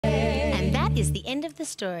is the end of the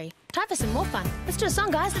story. Time for some more fun. Let's do a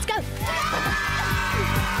song, guys. Let's go.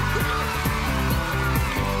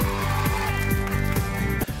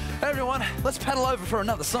 Hey, everyone. Let's paddle over for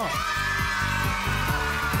another song.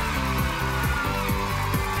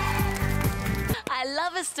 I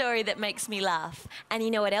love a story that makes me laugh. And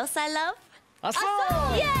you know what else I love? A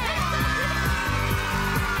song! Yeah!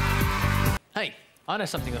 Hey, I know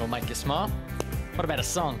something that'll make you smile. What about a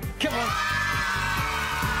song? Come on!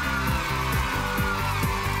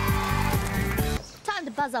 Time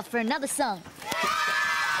to buzz off for another song.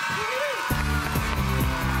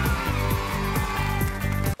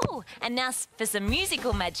 Oh, and now for some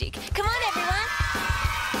musical magic. Come on, everyone!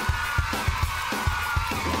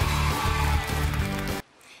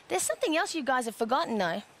 There's something else you guys have forgotten,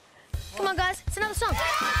 though. Come on, guys. It's another song.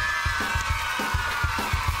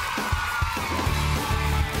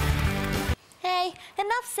 Hey,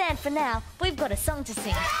 enough sand for now. We've got a song to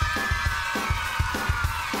sing.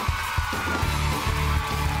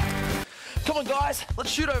 Come on, guys.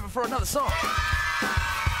 Let's shoot over for another song.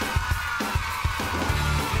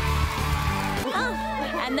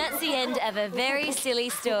 Oh, and that's the end of a very silly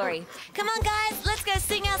story. Come on, guys. Let's go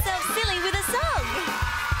sing ourselves silly with a song.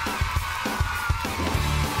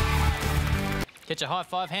 Get your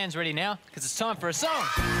high-five hands ready now, because it's time for a song.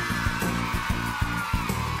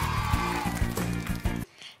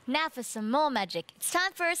 Now for some more magic. It's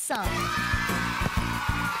time for a song.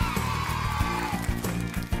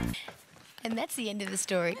 And that's the end of the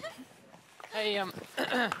story. Hey,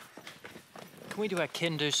 can we do our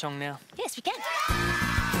can-do song now? Yes, we can.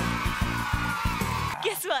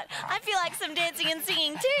 Guess what? I feel like some dancing and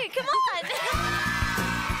singing too. Come on.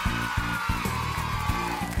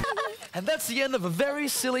 And that's the end of a very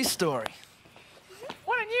silly story.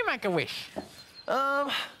 Why don't you make a wish?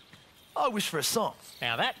 I wish for a song.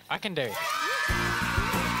 Now that I can do.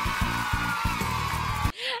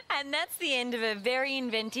 And that's the end of a very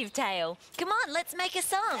inventive tale. Come on, let's make a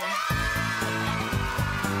song.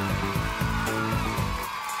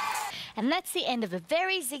 And that's the end of a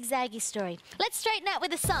very zigzaggy story. Let's straighten out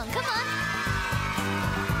with a song. Come on.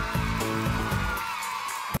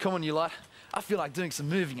 Come on, you lot. I feel like doing some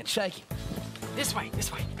moving and shaking. This way,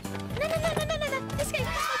 this way. No. This way.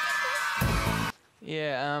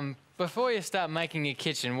 Yeah, before you start making your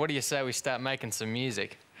kitchen, what do you say we start making some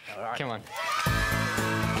music? All right. Come on.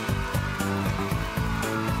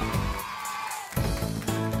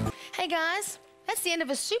 Hey, guys. That's the end of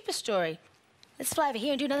a super story. Let's fly over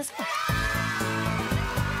here and do another song.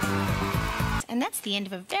 And that's the end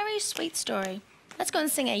of a very sweet story. Let's go and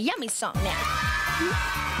sing a yummy song now.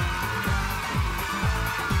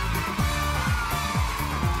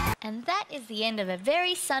 And that is the end of a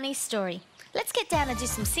very sunny story. Let's get down and do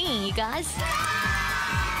some singing, you guys.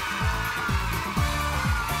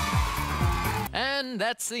 And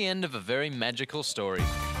that's the end of a very magical story.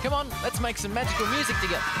 Come on, let's make some magical music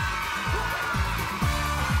together.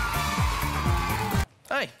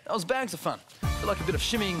 Hey, those bags are fun. Feel like a bit of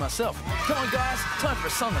shimmying myself. Come on, guys. Time for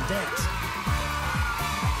a song and dance.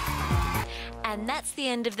 And that's the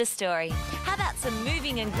end of the story. How about some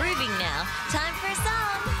moving and grooving now? Time for a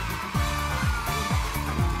song.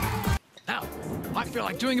 Now, I feel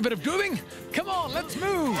like doing a bit of grooving. Come on, let's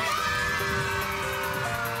move.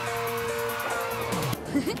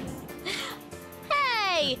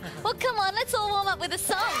 Hey! Well, come on, let's all warm up with a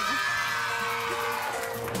song.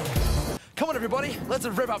 Come on, everybody. Let's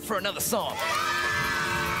rev up for another song.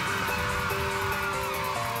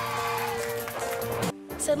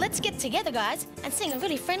 So let's get together, guys, and sing a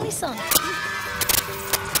really friendly song.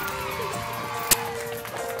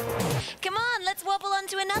 Come on, let's wobble on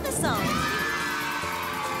to another song.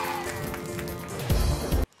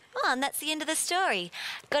 Oh, and that's the end of the story.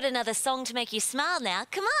 Got another song to make you smile now.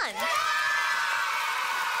 Come on.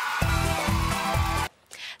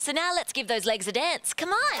 So now let's give those legs a dance.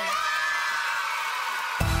 Come on.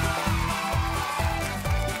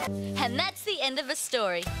 And that's the end of a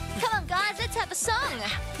story. Come on, guys, let's have a song.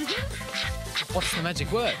 What's the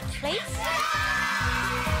magic word? Please?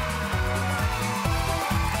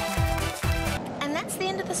 And that's the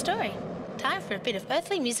end of the story. Time for a bit of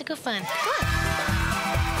earthly musical fun.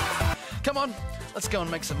 Come on. Let's go and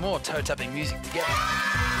make some more toe-tapping music together.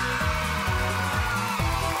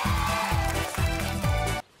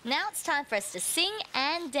 Now it's time for us to sing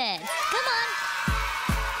and dance. Come on.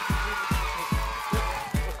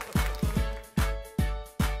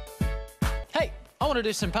 Hey, I want to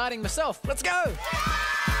do some partying myself. Let's go.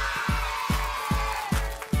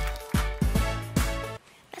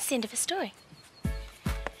 That's the end of a story.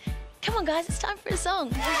 Come on, guys, it's time for a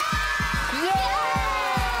song.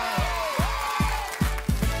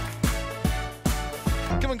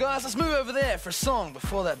 Come on, guys, let's move over there for a song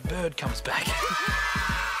before that bird comes back.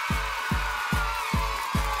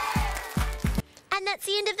 And that's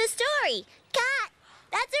the end of the story. Cut!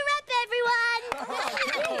 That's a wrap, everyone!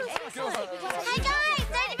 Hey, guys,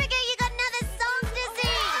 don't forget you got another song to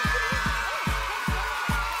sing!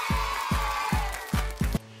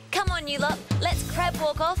 Come on, you lot. Let's crab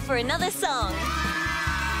walk off for another song.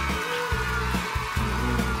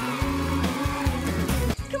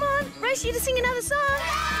 Come on, race you to sing another song.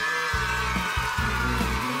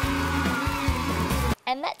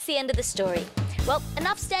 And that's the end of the story. Well,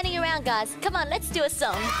 enough standing around, guys. Come on, let's do a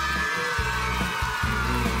song.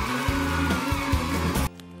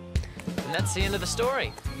 And that's the end of the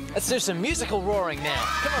story. Let's do some musical roaring now.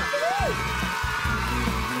 Come on.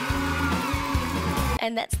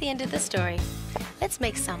 And that's the end of the story. Let's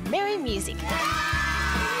make some merry music.